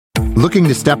Looking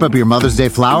to step up your Mother's Day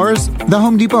flowers? The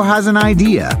Home Depot has an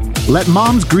idea. Let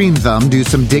Mom's Green Thumb do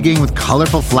some digging with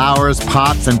colorful flowers,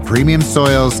 pots, and premium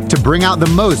soils to bring out the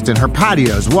most in her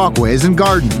patios, walkways, and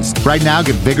gardens. Right now,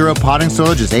 get Vigoro potting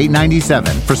soil just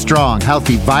 $8.97 for strong,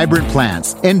 healthy, vibrant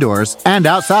plants, indoors and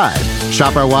outside.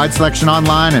 Shop our wide selection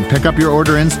online and pick up your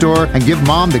order in-store and give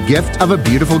Mom the gift of a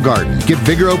beautiful garden. Get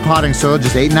Vigoro potting soil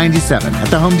just $8.97 at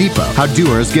the Home Depot. How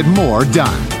doers get more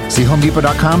done. See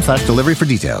homedepot.com/delivery for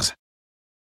details.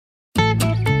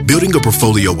 Building a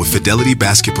portfolio with Fidelity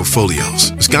Basket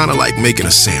Portfolios is kind of like making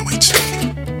a sandwich.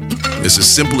 It's as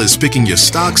simple as picking your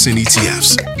stocks and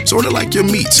ETFs, sort of like your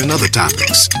meats and other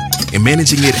toppings, and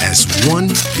managing it as one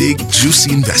big,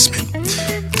 juicy investment.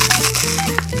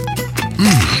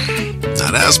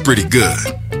 Now that's pretty good.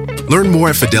 Learn more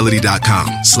at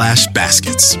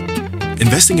fidelity.com/baskets.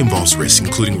 Investing involves risk,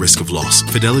 including risk of loss.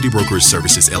 Fidelity Brokerage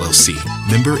Services, LLC.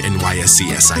 Member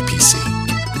NYSE SIPC.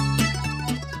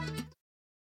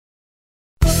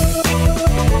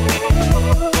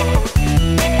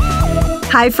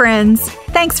 Hi, friends.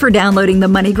 Thanks for downloading the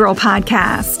Money Girl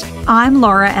podcast. I'm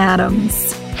Laura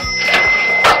Adams.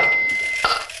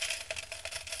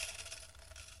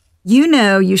 You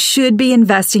know you should be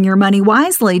investing your money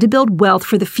wisely to build wealth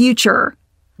for the future.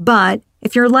 But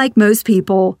if you're like most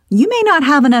people, you may not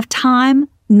have enough time,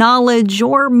 knowledge,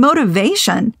 or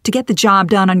motivation to get the job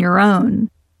done on your own.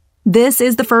 This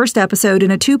is the first episode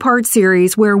in a two-part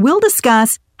series where we'll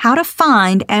discuss how to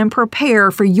find and prepare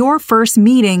for your first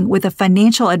meeting with a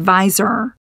financial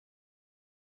advisor.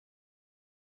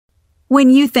 When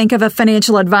you think of a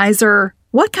financial advisor,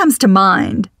 what comes to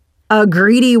mind? A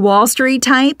greedy Wall Street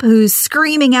type who's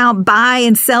screaming out buy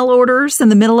and sell orders in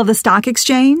the middle of the stock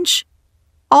exchange?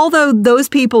 Although those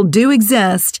people do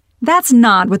exist, that's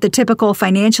not what the typical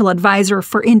financial advisor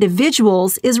for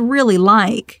individuals is really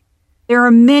like. There are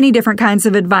many different kinds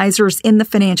of advisors in the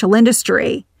financial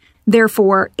industry.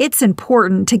 Therefore, it's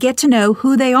important to get to know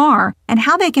who they are and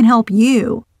how they can help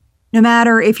you. No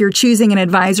matter if you're choosing an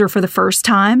advisor for the first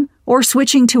time or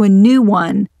switching to a new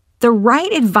one, the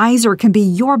right advisor can be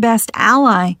your best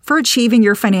ally for achieving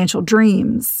your financial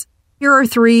dreams. Here are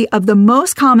 3 of the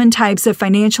most common types of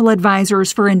financial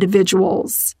advisors for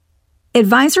individuals.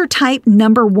 Advisor type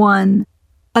number 1,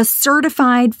 a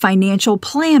certified financial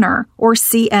planner or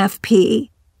CFP.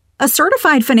 A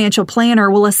certified financial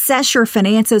planner will assess your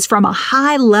finances from a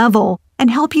high level and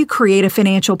help you create a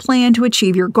financial plan to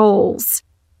achieve your goals.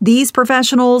 These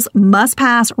professionals must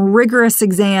pass rigorous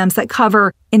exams that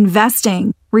cover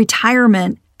investing,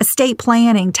 retirement, estate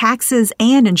planning, taxes,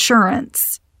 and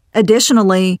insurance.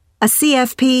 Additionally, a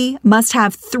CFP must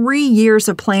have 3 years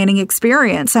of planning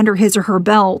experience under his or her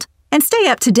belt and stay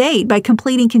up to date by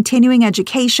completing continuing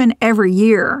education every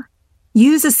year.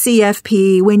 Use a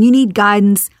CFP when you need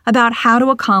guidance about how to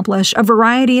accomplish a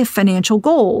variety of financial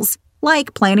goals,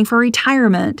 like planning for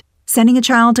retirement, sending a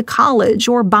child to college,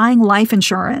 or buying life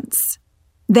insurance.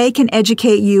 They can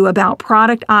educate you about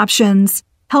product options,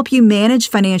 help you manage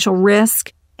financial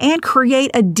risk, and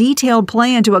create a detailed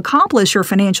plan to accomplish your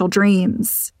financial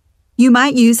dreams. You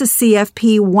might use a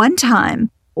CFP one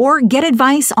time or get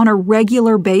advice on a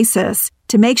regular basis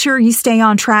to make sure you stay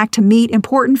on track to meet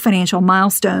important financial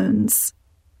milestones.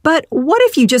 But what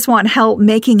if you just want help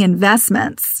making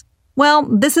investments? Well,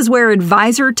 this is where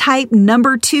advisor type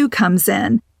number 2 comes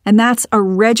in, and that's a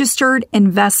registered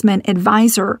investment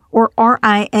advisor, or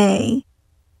RIA.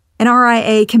 An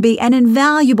RIA can be an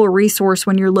invaluable resource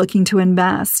when you're looking to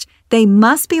invest. They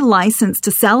must be licensed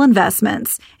to sell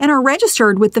investments and are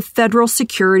registered with the Federal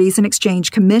Securities and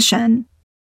Exchange Commission.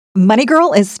 Money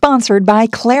Girl is sponsored by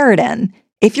Claritin.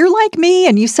 If you're like me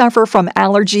and you suffer from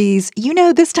allergies, you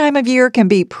know this time of year can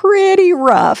be pretty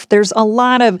rough. There's a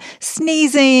lot of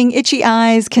sneezing, itchy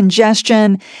eyes,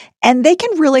 congestion, and they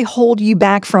can really hold you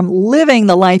back from living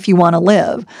the life you want to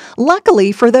live.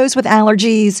 Luckily, for those with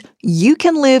allergies, you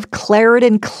can live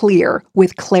Claritin Clear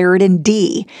with Claritin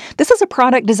D. This is a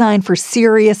product designed for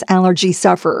serious allergy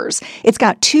sufferers. It's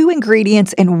got 2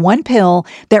 ingredients in one pill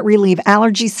that relieve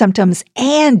allergy symptoms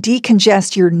and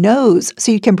decongest your nose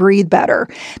so you can breathe better.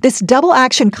 This double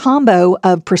action combo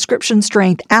of prescription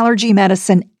strength allergy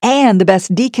medicine and the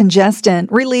best decongestant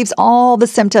relieves all the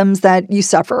symptoms that you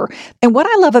suffer. And what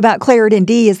I love about Claritin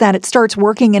D is that it starts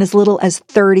working in as little as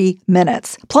 30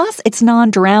 minutes. Plus, it's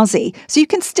non-drowsy, so you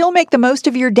can still make the most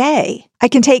of your day. I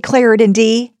can take Claritin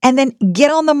D and then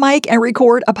get on the mic and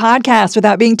record a podcast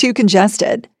without being too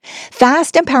congested.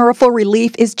 Fast and powerful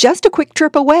relief is just a quick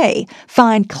trip away.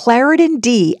 Find Claritin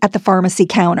D at the pharmacy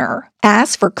counter.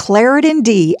 Ask for Claritin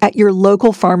D at your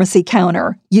local pharmacy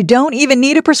counter. You don't even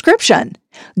need a prescription.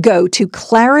 Go to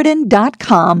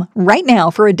Claritin.com right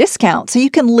now for a discount so you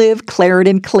can live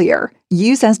Claritin Clear.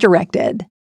 Use as directed.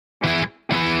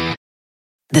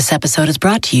 This episode is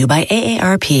brought to you by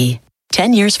AARP.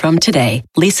 10 years from today,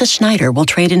 Lisa Schneider will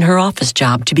trade in her office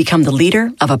job to become the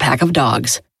leader of a pack of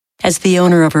dogs. As the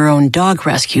owner of her own dog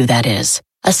rescue, that is.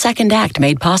 A second act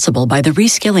made possible by the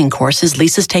reskilling courses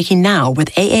Lisa's taking now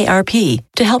with AARP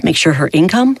to help make sure her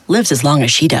income lives as long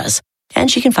as she does. And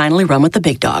she can finally run with the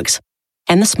big dogs.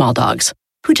 And the small dogs,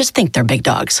 who just think they're big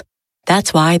dogs.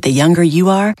 That's why the younger you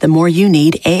are, the more you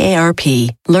need AARP.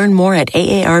 Learn more at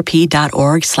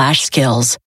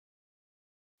aarp.org/skills.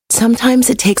 Sometimes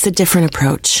it takes a different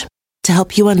approach to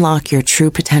help you unlock your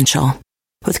true potential.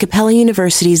 With Capella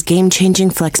University's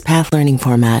game-changing FlexPath learning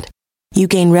format, you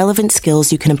gain relevant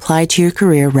skills you can apply to your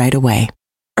career right away.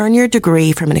 Earn your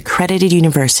degree from an accredited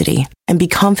university and be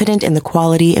confident in the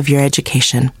quality of your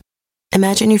education.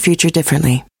 Imagine your future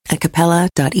differently at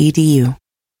capella.edu.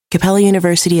 Capella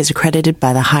University is accredited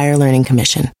by the Higher Learning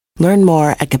Commission. Learn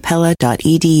more at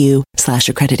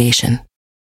capella.edu/accreditation.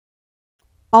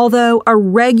 Although a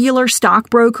regular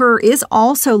stockbroker is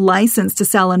also licensed to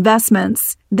sell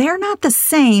investments, they're not the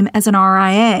same as an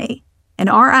RIA. An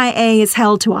RIA is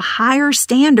held to a higher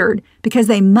standard because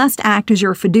they must act as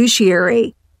your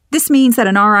fiduciary. This means that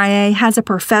an RIA has a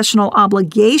professional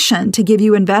obligation to give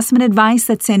you investment advice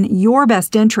that's in your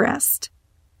best interest.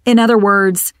 In other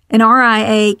words, an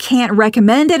RIA can't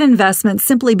recommend an investment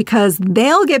simply because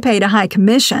they'll get paid a high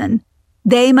commission.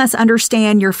 They must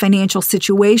understand your financial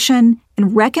situation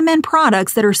and recommend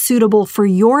products that are suitable for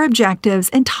your objectives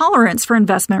and tolerance for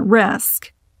investment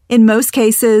risk. In most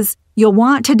cases, you'll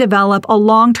want to develop a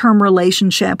long-term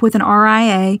relationship with an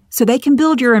RIA so they can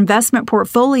build your investment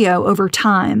portfolio over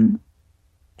time.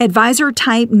 Advisor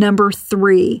type number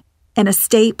 3, an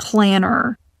estate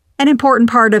planner. An important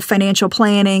part of financial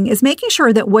planning is making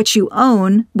sure that what you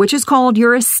own, which is called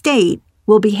your estate,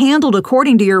 will be handled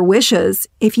according to your wishes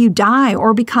if you die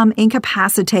or become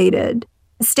incapacitated.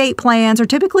 Estate plans are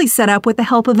typically set up with the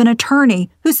help of an attorney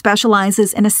who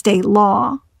specializes in estate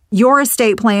law. Your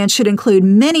estate plan should include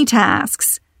many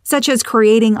tasks, such as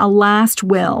creating a last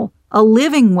will, a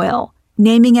living will,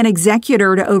 naming an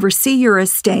executor to oversee your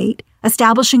estate,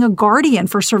 establishing a guardian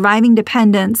for surviving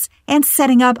dependents, and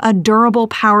setting up a durable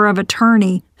power of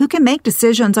attorney who can make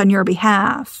decisions on your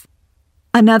behalf.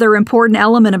 Another important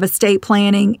element of estate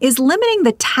planning is limiting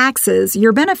the taxes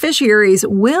your beneficiaries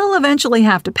will eventually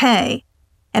have to pay.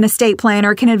 An estate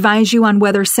planner can advise you on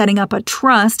whether setting up a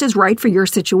trust is right for your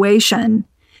situation.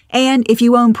 And if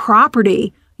you own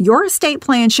property, your estate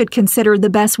plan should consider the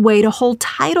best way to hold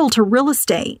title to real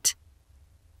estate.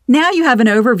 Now you have an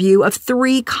overview of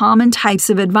 3 common types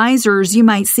of advisors you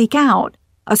might seek out: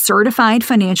 a certified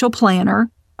financial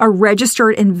planner, a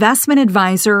registered investment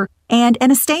advisor, and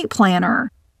an estate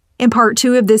planner. In Part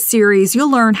 2 of this series,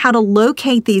 you'll learn how to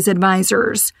locate these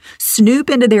advisors, snoop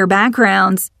into their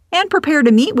backgrounds, and prepare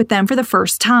to meet with them for the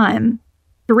first time.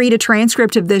 To read a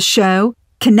transcript of this show,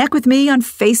 connect with me on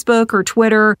Facebook or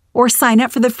Twitter, or sign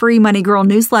up for the free Money Girl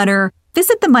newsletter,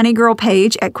 visit the Money Girl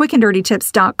page at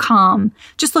quickanddirtytips.com.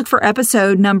 Just look for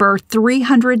episode number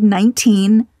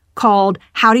 319 called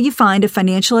How Do You Find a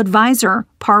Financial Advisor,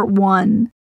 Part 1.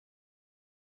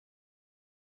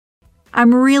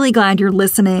 I'm really glad you're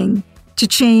listening.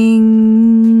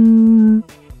 Cha-ching!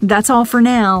 That's all for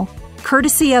now.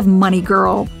 Courtesy of Money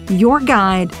Girl, your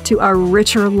guide to a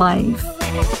richer life.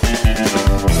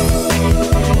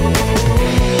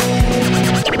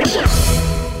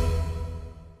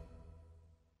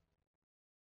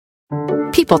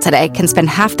 People today can spend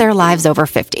half their lives over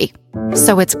 50.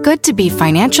 So it's good to be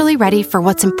financially ready for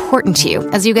what's important to you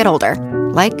as you get older,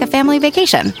 like a family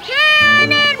vacation.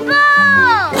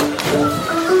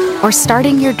 Or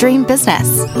starting your dream business.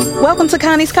 Welcome to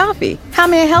Connie's Coffee. How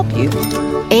may I help you?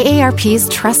 AARP's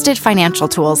trusted financial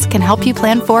tools can help you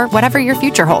plan for whatever your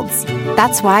future holds.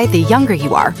 That's why the younger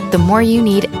you are, the more you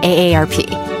need AARP.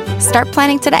 Start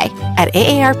planning today at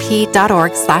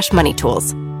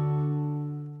aarp.org/moneytools.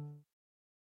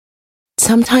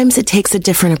 Sometimes it takes a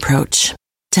different approach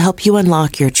to help you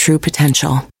unlock your true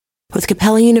potential. With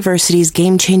Capella University's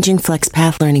game-changing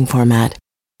FlexPath learning format,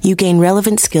 you gain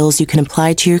relevant skills you can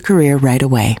apply to your career right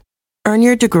away. Earn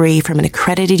your degree from an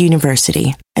accredited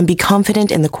university and be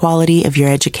confident in the quality of your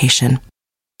education.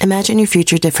 Imagine your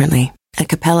future differently at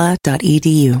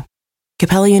capella.edu.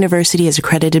 Capella University is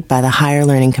accredited by the Higher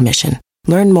Learning Commission.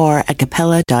 Learn more at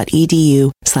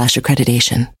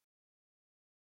capella.edu/accreditation.